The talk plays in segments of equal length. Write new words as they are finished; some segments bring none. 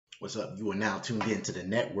What's up? You are now tuned in to the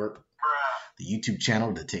network, the YouTube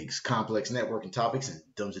channel that takes complex networking topics and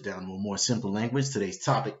dumbs it down to a more simple language. Today's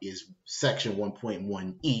topic is Section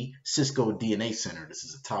 1.1E, Cisco DNA Center. This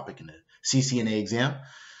is a topic in the CCNA exam.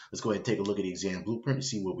 Let's go ahead and take a look at the exam blueprint and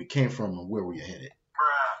see where we came from and where we're headed.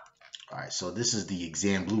 All right, so this is the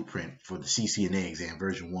exam blueprint for the CCNA exam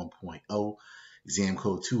version 1.0, exam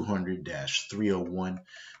code 200-301.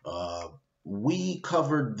 We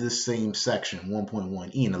covered this same section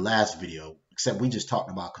 1.1E in the last video, except we just talked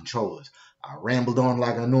about controllers. I rambled on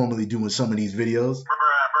like I normally do in some of these videos.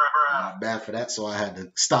 I'm not bad for that, so I had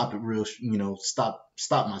to stop it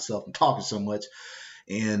stop myself from talking so much,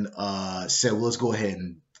 and said, well, let's go ahead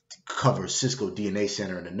and cover Cisco DNA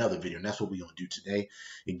Center in another video, and that's what we're going to do today.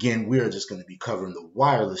 Again, we are just going to be covering the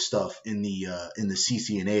wireless stuff in the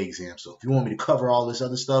CCNA exam. So if you want me to cover all this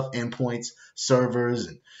other stuff, endpoints, servers,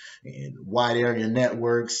 and wide area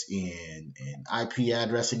networks and IP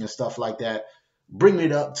addressing and stuff like that, bring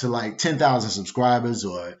it up to like 10,000 subscribers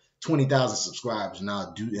or 20,000 subscribers, and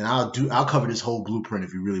I'll cover this whole blueprint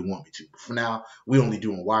if you really want me to. But for now, we're only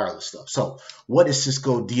doing wireless stuff. So what is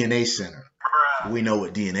Cisco DNA Center? We know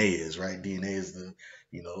what DNA is, right? DNA is the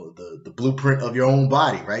blueprint of your own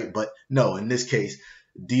body, right? But no, in this case,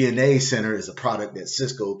 DNA Center is a product that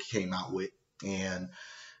Cisco came out with, and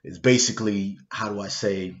it's basically, how do I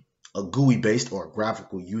say, a GUI-based or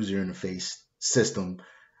graphical user interface system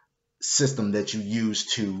that you use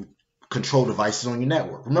to control devices on your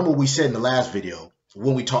network. Remember we said in the last video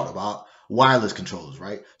when we talked about wireless controllers,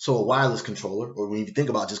 right? So a wireless controller, or when you think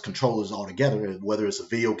about just controllers altogether, whether it's a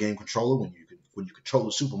video game controller, when you control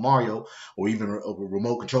a Super Mario, or even a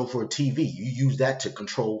remote control for a TV, you use that to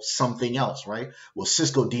control something else, right? Well,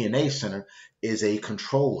 Cisco DNA Center is a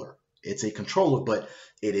controller. It's a controller, but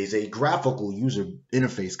it is a graphical user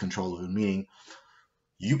interface controller, meaning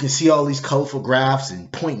you can see all these colorful graphs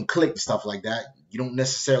and point and click and stuff like that. You don't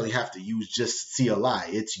necessarily have to use just CLI.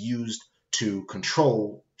 It's used to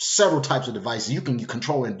control several types of devices. You can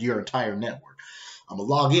control your entire network. I'm going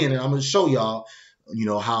to log in and I'm going to show y'all,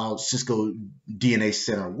 how Cisco DNA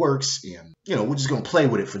Center works. And, we're just going to play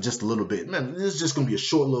with it for just a little bit. Man, this is just going to be a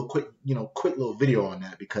short little quick little video on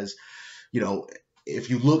that because,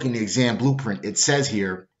 if you look in the exam blueprint, it says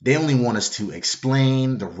here, they only want us to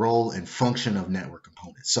explain the role and function of network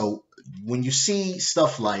components. So when you see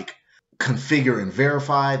stuff like configure and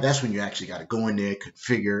verify, that's when you actually got to go in there,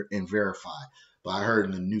 configure and verify. But I heard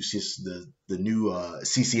in the new CCNA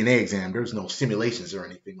exam, there's no simulations or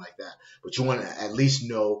anything like that. But you want to at least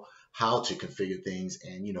know how to configure things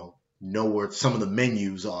and, know where some of the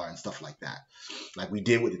menus are and stuff like that. Like we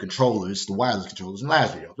did with the controllers, the wireless controllers in the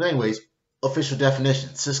last video. But anyways, official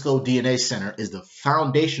definition: Cisco DNA Center is the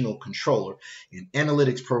foundational controller and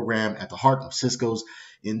analytics program at the heart of Cisco's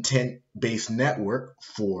intent-based network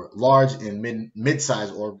for large and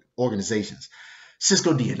mid-sized organizations.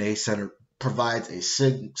 Cisco DNA Center provides a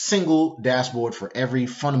single dashboard for every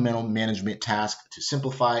fundamental management task to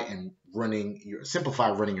simplify running your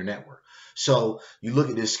network. So you look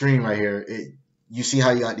at this screen right here. You see how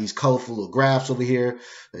you got these colorful little graphs over here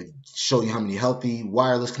that show you how many healthy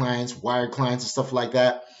wireless clients, wired clients, and stuff like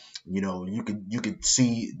that. You could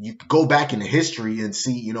go back into history and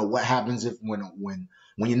see, what happens if when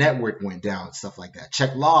your network went down and stuff like that.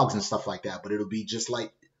 Check logs and stuff like that. But it'll be just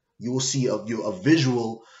like you will see a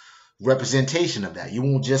visual representation of that. You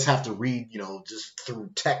won't just have to read, just through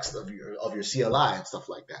text of your CLI and stuff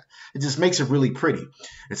like that. It just makes it really pretty.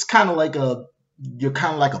 It's kind of like you're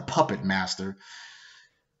kind of like a puppet master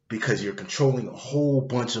because you're controlling a whole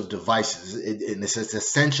bunch of devices, and it's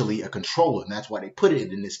essentially a controller, and that's why they put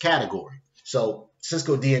it in this category. So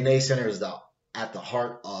Cisco DNA Center is at the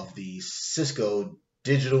heart of the Cisco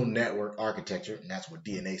digital network architecture, and that's what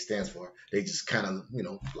DNA stands for. They just kind of,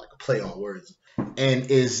 like a play on words, and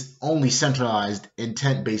is only centralized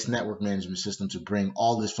intent-based network management system to bring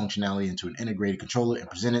all this functionality into an integrated controller and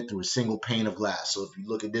present it through a single pane of glass. So if you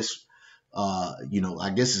look at this,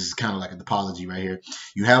 I guess this is kind of like a topology right here.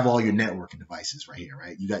 You have all your networking devices right here,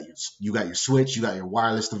 right? You got your switch, you got your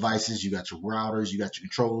wireless devices, you got your routers, you got your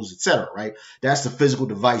controllers, etc. Right? That's the physical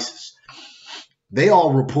devices. They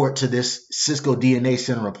all report to this Cisco DNA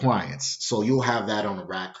Center appliance. So you'll have that on the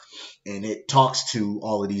rack, and it talks to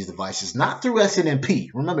all of these devices, not through SNMP.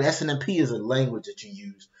 Remember, SNMP is a language that you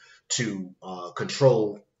use to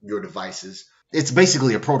control your devices. It's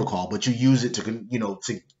basically a protocol, but you use it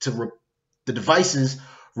to the devices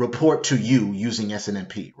report to you using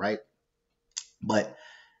SNMP, right? But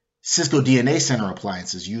Cisco DNA Center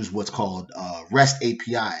appliances use what's called REST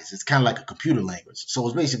APIs. It's kind of like a computer language. So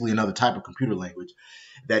it's basically another type of computer language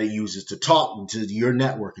that it uses to talk to your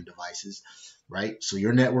networking devices. right? So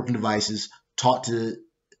your networking devices talk to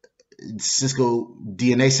Cisco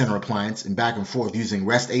DNA Center appliance and back and forth using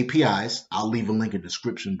REST APIs. I'll leave a link in the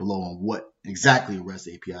description below on what exactly a REST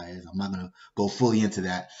API is. I'm not going to go fully into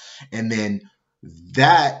that. And then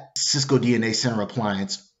that Cisco DNA Center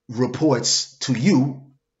appliance reports to you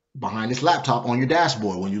behind this laptop on your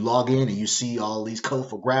dashboard when you log in, and you see all these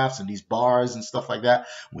colorful graphs and these bars and stuff like that.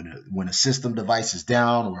 When a system device is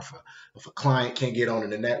down, or if a client can't get on in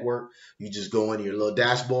the network, you just go into your little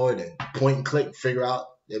dashboard and point and click and figure out.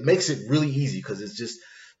 It makes it really easy because it's just,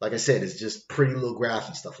 like I said, it's just pretty little graphs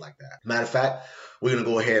and stuff like that. Matter of fact, we're going to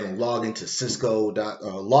go ahead and log into Cisco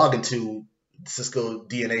DNA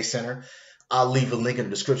Center. I'll leave a link in the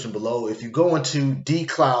description below. If you go into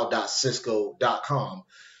dcloud.cisco.com,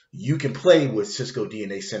 you can play with Cisco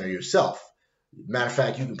DNA Center yourself. Matter of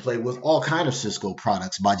fact, you can play with all kinds of Cisco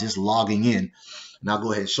products by just logging in. And I'll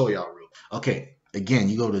go ahead and show y'all real. Okay, again,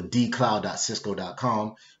 you go to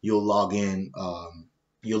dcloud.cisco.com. You'll log in.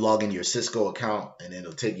 You'll log into your Cisco account, and then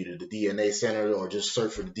it'll take you to the DNA Center, or just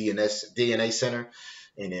search for the DNA Center,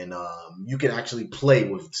 and then you can actually play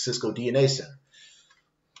with Cisco DNA Center.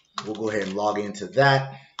 We'll go ahead and log into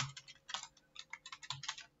that.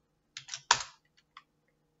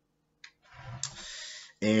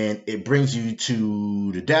 And it brings you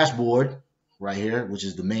to the dashboard right here, which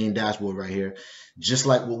is the main dashboard right here, just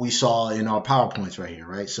like what we saw in our PowerPoints right here,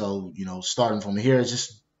 right? So, starting from here, it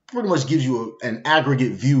just pretty much gives you an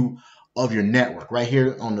aggregate view of your network. Right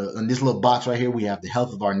here on this little box right here, we have the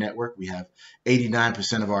health of our network. We have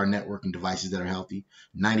 89% of our networking devices that are healthy,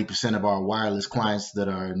 90% of our wireless clients that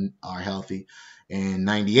are healthy, and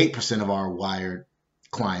 98% of our wired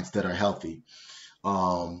clients that are healthy.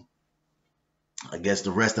 I guess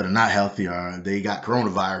the rest that are not healthy they got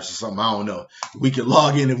coronavirus or something. I don't know. We can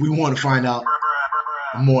log in if we want to find out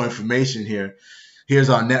more information here. Here's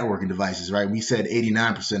our networking devices, right? We said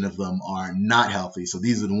 89% of them are not healthy. So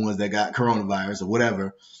these are the ones that got coronavirus or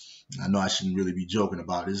whatever. I know I shouldn't really be joking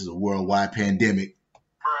about it. This is a worldwide pandemic.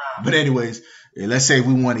 But anyways, let's say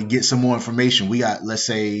we want to get some more information. We got, let's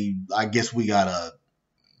say, I guess we got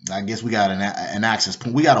an access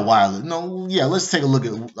point. We got a wireless. No, yeah, let's take a look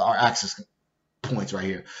at our access points right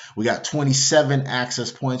here. We got 27 access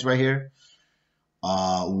points right here.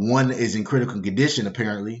 One is in critical condition,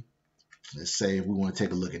 apparently. Let's say if we want to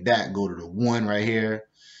take a look at that, go to the one right here,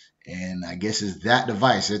 and I guess it's that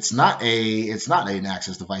device. It's not an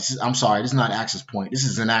access device. I'm sorry, this is not an access point. This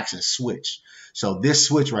is an access switch. So this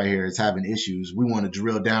switch right here is having issues. We want to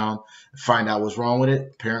drill down and find out what's wrong with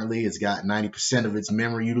it. Apparently, it's got 90% of its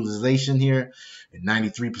memory utilization here and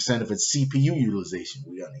 93% of its CPU utilization.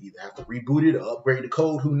 We're going to either have to reboot it or upgrade the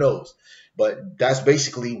code. Who knows? But that's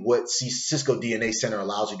basically what Cisco DNA Center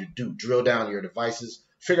allows you to do. Drill down your devices,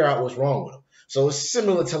 figure out what's wrong with them. So it's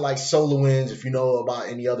similar to like SolarWinds, if you know about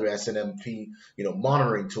any other SNMP,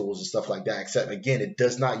 monitoring tools and stuff like that, except again, it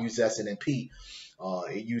does not use SNMP.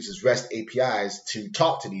 It uses REST APIs to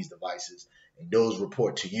talk to these devices, and those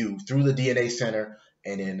report to you through the DNA Center.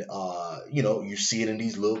 And then, you see it in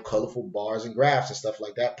these little colorful bars and graphs and stuff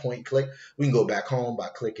like that. Point and click. We can go back home by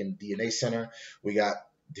clicking DNA Center.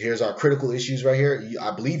 Here's our critical issues right here.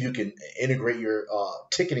 I believe you can integrate your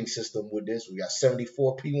ticketing system with this. We got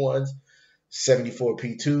 74 P1s, 74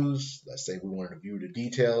 P2s. Let's say we wanted to view the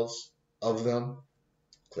details of them.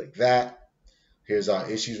 Click that. Here's our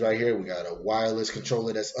issues right here. We got a wireless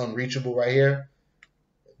controller that's unreachable right here.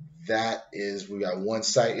 We got one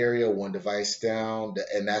site area, one device down,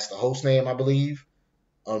 and that's the host name, I believe.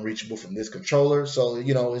 Unreachable from this controller. So,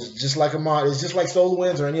 it's just like it's just like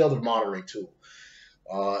SolarWinds or any other monitoring tool.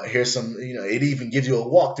 Here's some, it even gives you a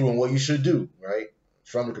walkthrough on what you should do, right?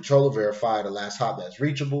 From the controller, verify the last hop that's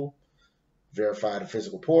reachable, verify the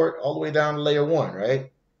physical port, all the way down to layer 1,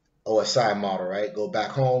 right? OSI model, right? Go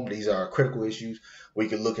back home. These are our critical issues. We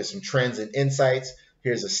can look at some trends and insights.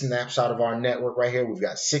 Here's a snapshot of our network right here. We've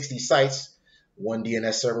got 60 sites, one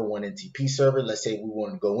DNS server, one NTP server. Let's say we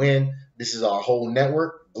want to go in. This is our whole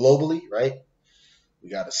network globally, right? We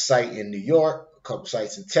got a site in New York, a couple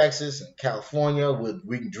sites in Texas and California.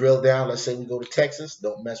 We can drill down. Let's say we go to Texas.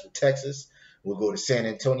 Don't mess with Texas. We'll go to San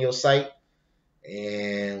Antonio site,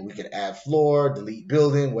 and we can add floor, delete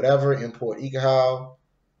building, whatever, import ecohow,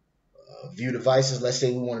 view devices. Let's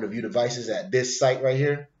say we wanted to view devices at this site right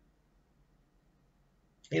here.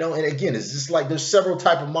 And again, it's just like there's several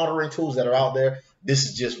type of monitoring tools that are out there. This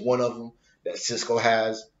is just one of them that Cisco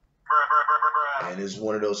has. And it's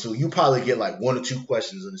one of those. So you probably get like 1 or 2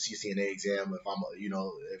 questions on the CCNA exam.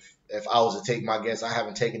 If I was to take my guess, I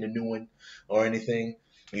haven't taken a new one or anything.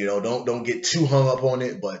 Don't get too hung up on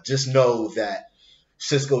it, but just know that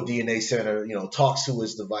Cisco DNA Center, talks to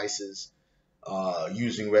its devices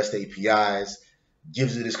using REST APIs.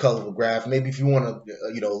 Gives it this colorful graph. Maybe if you want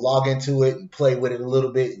to, log into it and play with it a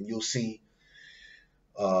little bit, and you'll see,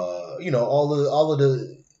 all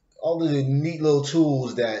of the neat little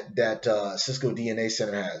tools that Cisco DNA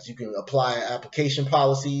Center has. You can apply application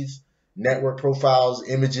policies, network profiles,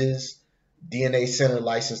 images, DNA Center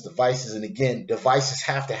licensed devices, and again, devices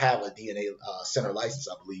have to have a DNA Center license,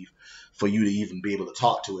 I believe, for you to even be able to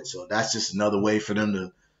talk to it. So that's just another way for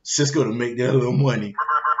Cisco to make their little money.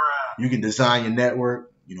 You can design your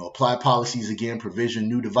network, apply policies again, provision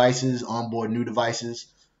new devices, onboard new devices.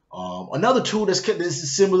 Another tool this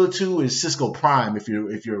is similar to is Cisco Prime. If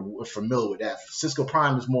you're familiar with that, Cisco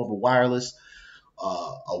Prime is more of a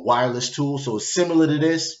wireless tool, so it's similar to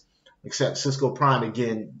this, except Cisco Prime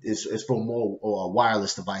again is for more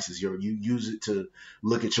wireless devices. You use it to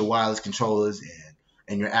look at your wireless controllers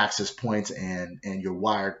and your access points and your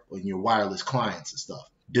wireless clients and stuff.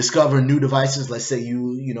 Discover new devices. Let's say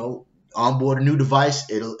you onboard a new device,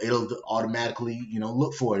 it'll automatically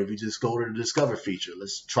look for it if you just go to the Discover feature.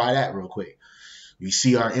 Let's try that real quick. You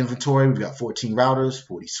see our inventory. We've got 14 routers,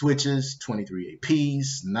 40 switches, 23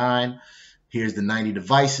 APs, 9. Here's the 90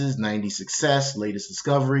 devices, 90 success, latest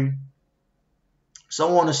discovery,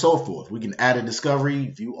 so on and so forth. We can add a discovery,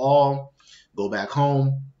 view all, go back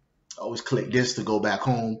home. Always click this to go back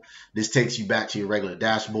home. This takes you back to your regular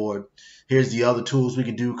dashboard. Here's the other tools we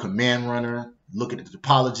can do. Command runner, look at the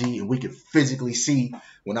topology, and we can physically see,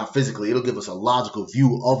 well, not physically, it'll give us a logical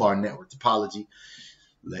view of our network topology.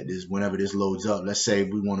 Whenever this loads up, let's say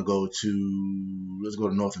we want to let's go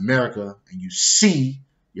to North America, and you see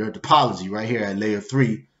your topology right here at layer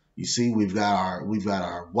 3. You see we've got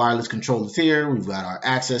our wireless controllers here, we've got our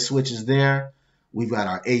access switches there, we've got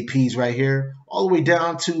our APs right here, all the way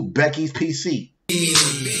down to Becky's PC. Give me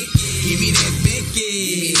that Becky. Give me that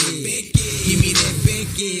Becky. Give me that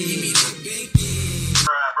Becky.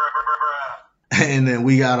 And then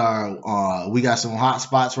we got some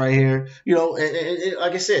hotspots right here.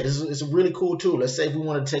 Like I said, it's a really cool tool. Let's say if we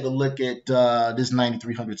want to take a look at this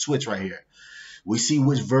 9300 switch right here. We see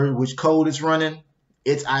which code it's running,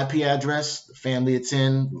 its IP address, the family it's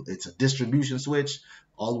in. It's a distribution switch,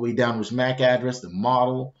 all the way down to its MAC address, the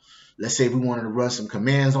model. Let's say if we wanted to run some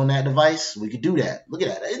commands on that device, we could do that. Look at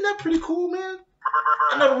that. Isn't that pretty cool, man?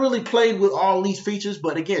 I never really played with all these features,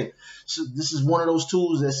 but again, this is one of those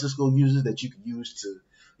tools that Cisco uses that you can use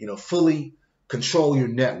to, fully control your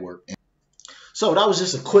network. So that was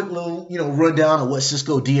just a quick little, rundown of what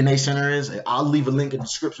Cisco DNA Center is. I'll leave a link in the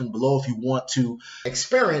description below if you want to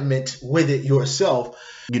experiment with it yourself.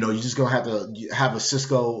 You're just gonna have to have a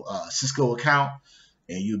Cisco account,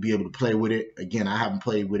 and you'll be able to play with it. Again, I haven't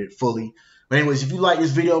played with it fully. But anyways, if you like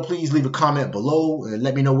this video, please leave a comment below and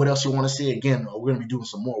let me know what else you want to see. Again, we're going to be doing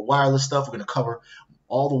some more wireless stuff. We're going to cover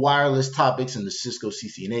all the wireless topics in the Cisco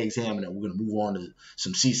CCNA exam, and then we're going to move on to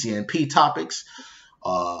some CCNP topics.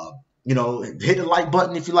 Hit the like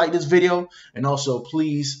button if you like this video, and also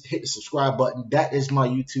please hit the subscribe button. That is my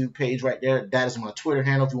YouTube page right there. That is my Twitter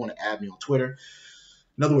handle if you want to add me on Twitter.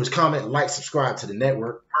 In other words, comment, like, subscribe to the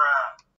network.